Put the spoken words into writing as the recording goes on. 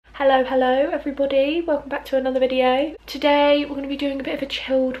Hello everybody, welcome back to another video. Today we're going to be doing a bit of a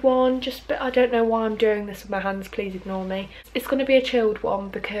chilled one, I don't know why I'm doing this with my hands, please ignore me. It's going to be a chilled one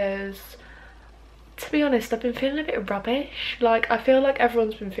because, to be honest, I've been feeling a bit rubbish. Like, I feel like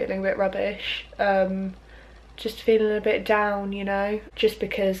everyone's been feeling a bit rubbish, just feeling a bit down, you know, just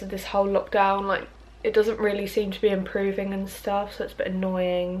because of this whole lockdown. Like, it doesn't really seem to be improving and stuff, so it's a bit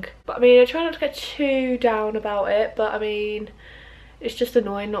annoying. But I mean, I try not to get too down about it, but I mean, it's just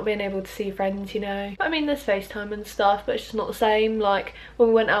annoying not being able to see friends, you know. I mean, there's FaceTime and stuff, but it's just not the same. Like, when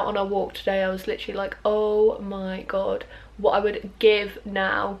we went out on our walk today, I was literally like, oh my god, what I would give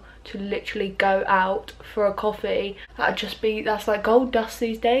now to literally go out for a coffee. That's like gold dust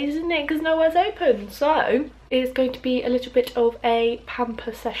these days, isn't it? Because nowhere's open. So it's going to be a little bit of a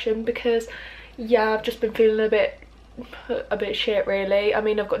pamper session because, yeah, I've just been feeling a bit shit, really. I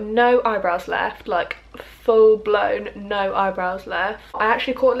mean, I've got no eyebrows left, like full blown no eyebrows left. I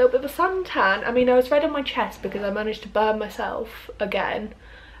actually caught a little bit of a suntan. I mean, I was red on my chest because I managed to burn myself again.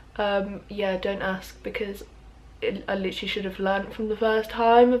 Yeah, don't ask, because I literally should have learnt from the first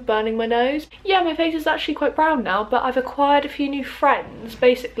time of burning my nose. Yeah, my face is actually quite brown now, but I've acquired a few new friends,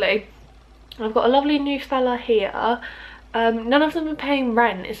 basically. I've got a lovely new fella here. None of them are paying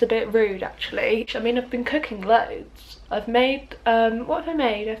rent. It's a bit rude, actually. I mean, I've been cooking loads. I've made, what have I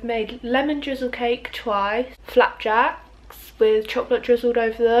made? I've made lemon drizzle cake twice, flapjacks with chocolate drizzled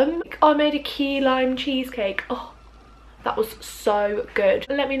over them. I made a key lime cheesecake. Oh, that was so good.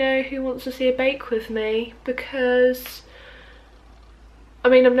 Let me know who wants to see a bake with me, because, I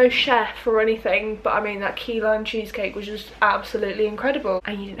mean, I'm no chef or anything, but I mean, that key lime cheesecake was just absolutely incredible.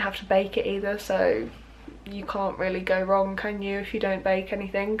 And you didn't have to bake it either, so you can't really go wrong, can you, if you don't bake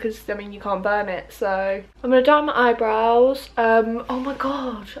anything? Because, I mean, you can't burn it. So I'm gonna dye my eyebrows. Oh my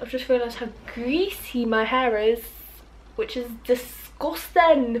god, I've just realised how greasy my hair is, which is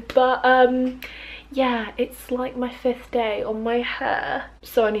disgusting. But yeah, it's like my 5th day on my hair,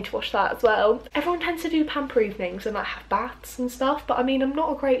 so I need to wash that as well. Everyone tends to do pamper evenings and like have baths and stuff, but I mean, I'm not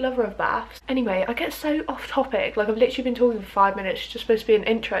a great lover of baths. Anyway, I get so off topic. Like, I've literally been talking for 5 minutes. It's just supposed to be an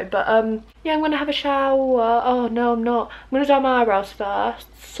intro, but yeah, I'm gonna have a shower. Oh no, I'm not. I'm gonna dye my eyebrows first,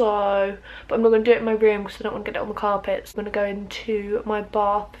 so, but I'm not gonna do it in my room because I don't want to get it on the carpet. So I'm gonna go into my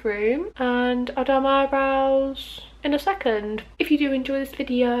bathroom and I'll dye my eyebrows in a second. If you do enjoy this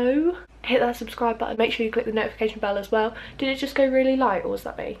video, hit that subscribe button. Make sure you click the notification bell as well. Did it just go really light, or was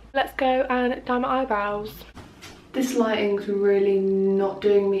that me? Let's go and dye my eyebrows. This lighting's really not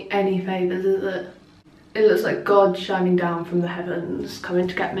doing me any favours, is it? It looks like God shining down from the heavens, coming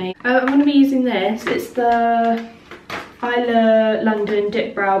to get me. I'm going to be using this. It's the Isla London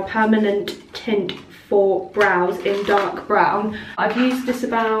Dip Brow Permanent Tint for brows in dark brown. I've used this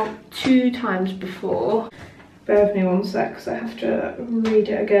about 2 times before. Bear with me one sec, because I have to read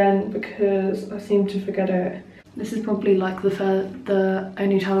it again because I seem to forget it. This is probably like the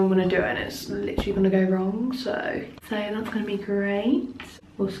only time I'm going to do it, and it's literally going to go wrong, so that's going to be great.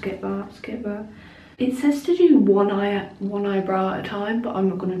 We'll skip that. It says to do one eyebrow at a time, but I'm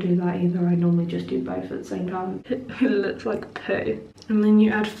not going to do that either. I normally just do both at the same time. It looks like poo. And then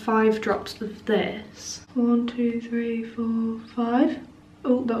you add 5 drops of this. 1, 2, 3, 4, 5.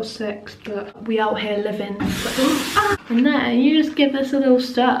 Oh, that was 6, but we out here living. And then you just give this a little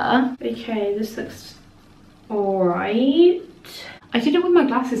stir. Okay, this looks alright. I did it with my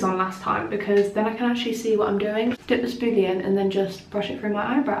glasses on last time because then I can actually see what I'm doing. Dip the spoolie in and then just brush it through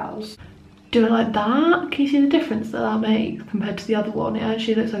my eyebrows. Do it like that. Can you see the difference that makes compared to the other one? It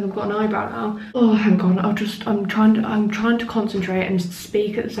actually looks like I've got an eyebrow now. Oh, hang on. I'm trying to concentrate and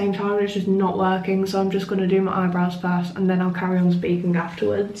speak at the same time, and it's just not working. So I'm just going to do my eyebrows first, and then I'll carry on speaking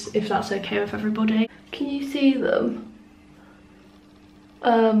afterwards, if that's okay with everybody. Can you see them?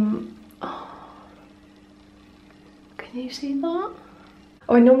 Can you see that?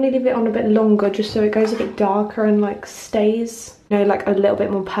 Oh, I normally leave it on a bit longer just so it goes a bit darker and like stays, you know, like a little bit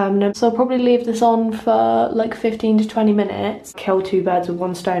more permanent. So I'll probably leave this on for like 15 to 20 minutes. Kill 2 birds with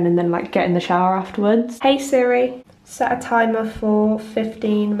 1 stone, and then like get in the shower afterwards. Hey Siri, set a timer for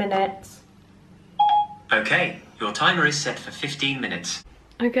 15 minutes. Okay, your timer is set for 15 minutes.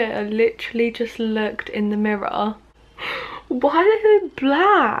 Okay, I literally just looked in the mirror. Why are they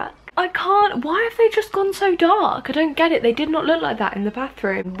black? I can't. Why have they just gone so dark? I don't get it. They did not look like that in the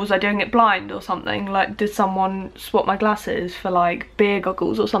bathroom. Was I doing it blind or something? Like, did someone swap my glasses for like beer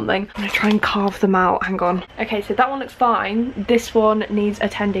goggles or something? I'm gonna try and carve them out. Hang on. Okay, so that one looks fine. This one needs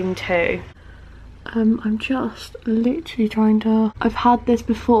attending to. I'm just literally trying to... I've had this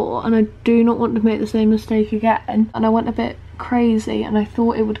before and I do not want to make the same mistake again. And I went a bit crazy and I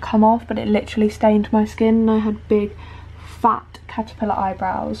thought it would come off, but it literally stained my skin and I had big fat caterpillar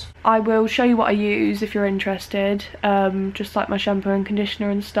eyebrows. I will show you what I use if you're interested, just like my shampoo and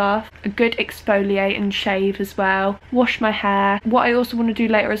conditioner and stuff. A good exfoliate and shave as well. Wash my hair. What I also want to do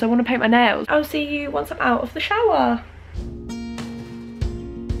later is I want to paint my nails. I'll see you once I'm out of the shower.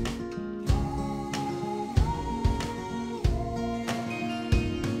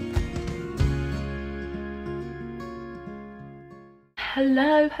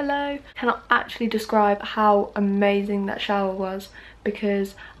 Hello. Cannot actually describe how amazing that shower was,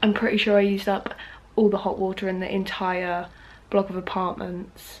 because I'm pretty sure I used up all the hot water in the entire block of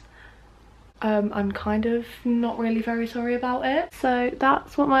apartments. I'm kind of not really very sorry about it. So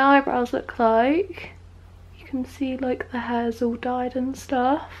that's what my eyebrows look like. You can see like the hair's all dyed and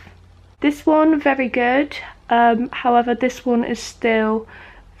stuff. This one, very good. However, this one is still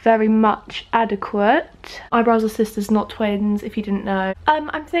very much adequate. Eyebrows are sisters, not twins, if you didn't know.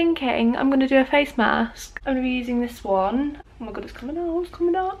 I'm thinking I'm gonna do a face mask. I'm gonna be using this one. Oh my god, it's coming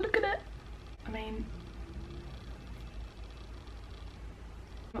out, look at it. I mean,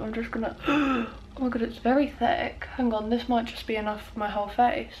 I'm just gonna, oh my god, it's very thick. Hang on, this might just be enough for my whole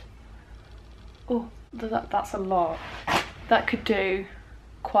face. Oh, that's a lot. That could do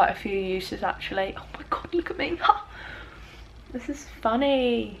quite a few uses actually. Oh my god, look at me. Ha! This is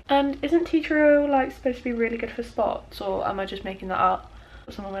funny. And isn't tea tree oil like supposed to be really good for spots, or am I just making that up?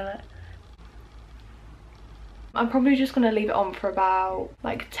 What's on with it? I'm probably just gonna leave it on for about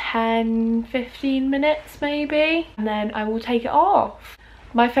like 10-15 minutes maybe, and then I will take it off.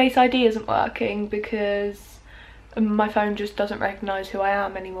 My Face ID isn't working because my phone just doesn't recognise who I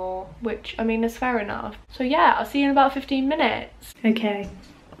am anymore, which I mean is fair enough. So yeah, I'll see you in about 15 minutes. Okay.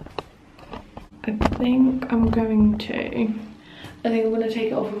 I think I'm going to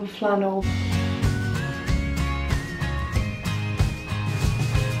take it off with a flannel.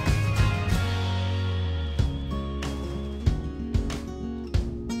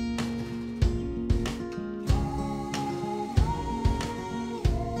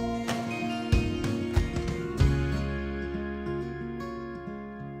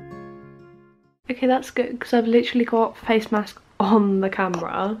 Okay, that's good because I've literally got face mask on the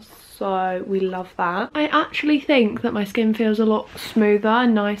camera, so we love that. I actually think that my skin feels a lot smoother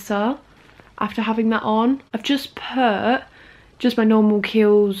and nicer after having that on. I've just put my normal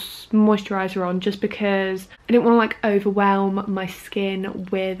Kiehl's moisturiser on just because I didn't want to like overwhelm my skin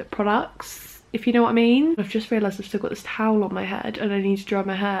with products, if you know what I mean. I've just realised I've still got this towel on my head and I need to dry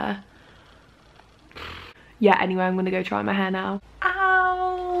my hair. Yeah, anyway, I'm gonna go dry my hair now.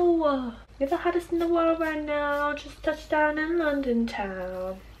 Ow! You're the hottest in the world right now. Just touched down in London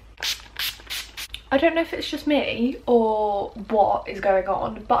town. I don't know if it's just me or what is going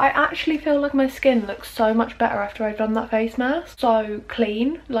on, but I actually feel like my skin looks so much better after I've done that face mask. So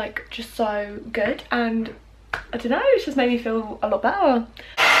clean, like just so good, and I don't know, it's just made me feel a lot better.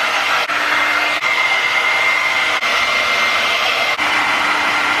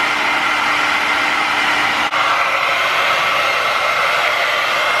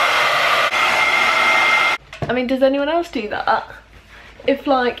 I mean, does anyone else do that? If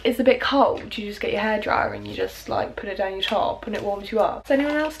like it's a bit cold, you just get your hairdryer and you just like put it down your top and it warms you up. Does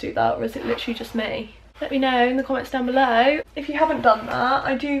anyone else do that, or is it literally just me? Let me know in the comments down below. If you haven't done that,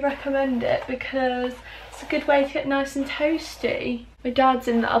 I do recommend it because it's a good way to get nice and toasty. My dad's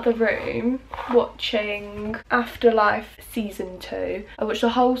in the other room watching Afterlife season 2. I watched the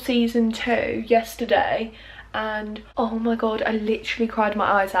whole season 2 yesterday and oh my god, I literally cried my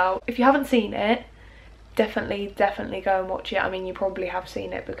eyes out. If you haven't seen it, definitely go and watch it. I mean, you probably have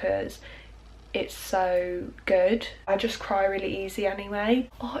seen it because it's so good. I just cry really easy anyway.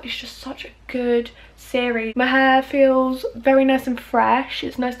 Oh, it's just such a good series. My hair feels very nice and fresh.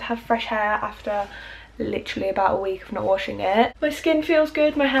 It's nice to have fresh hair after literally about a week of not washing it. My skin feels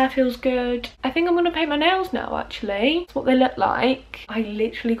good, my hair feels good. I think I'm gonna paint my nails now actually. That's what they look like. I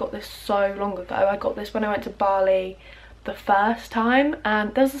literally got this so long ago. I got this when I went to Bali the first time,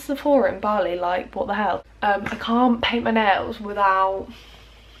 and there's a Sephora in Bali, like what the hell. I can't paint my nails without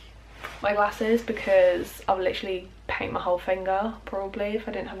my glasses because I'll literally paint my whole finger probably if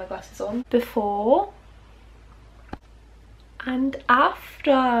I didn't have my glasses on. Before and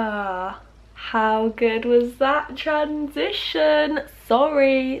after. How good was that transition?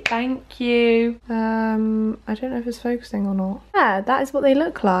 Sorry, thank you. I don't know if it's focusing or not. Yeah, that is what they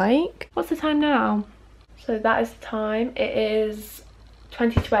look like. What's the time now? So that is the time. It is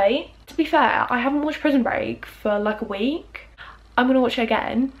 20 to 8. To be fair, I haven't watched Prison Break for like a week. I'm gonna watch it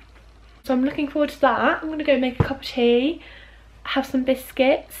again. So I'm looking forward to that. I'm gonna go make a cup of tea, have some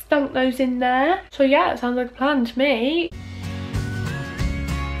biscuits, dunk those in there. So yeah, it sounds like a plan to me.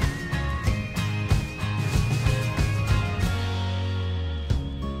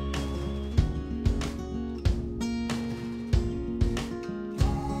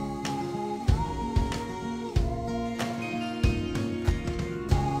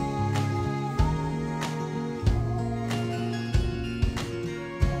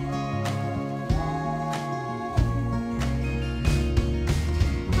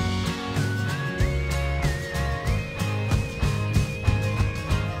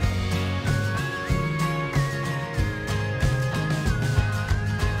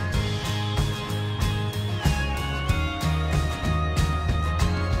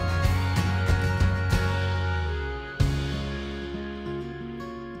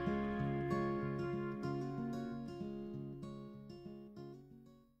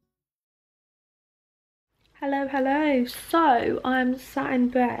 Hello. So I'm sat in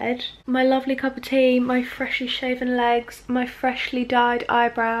bed, my lovely cup of tea, my freshly shaven legs, my freshly dyed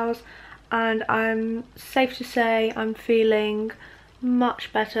eyebrows, and I'm safe to say I'm feeling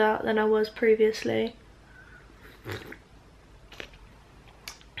much better than I was previously.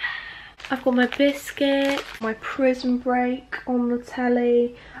 I've got my biscuit, my Prison Break on the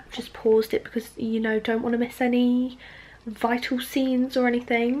telly. I've just paused it because, you know, don't want to miss any vital scenes or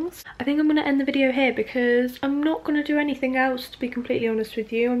anything. I think I'm going to end the video here because I'm not going to do anything else, to be completely honest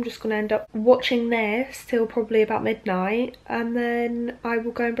with you. I'm just going to end up watching this till probably about midnight, and then I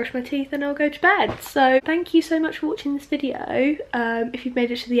will go and brush my teeth and I'll go to bed. So thank you so much for watching this video. If you've made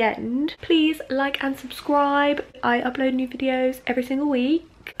it to the end, please like and subscribe. I upload new videos every single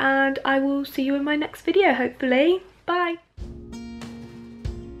week, and I will see you in my next video, hopefully. Bye.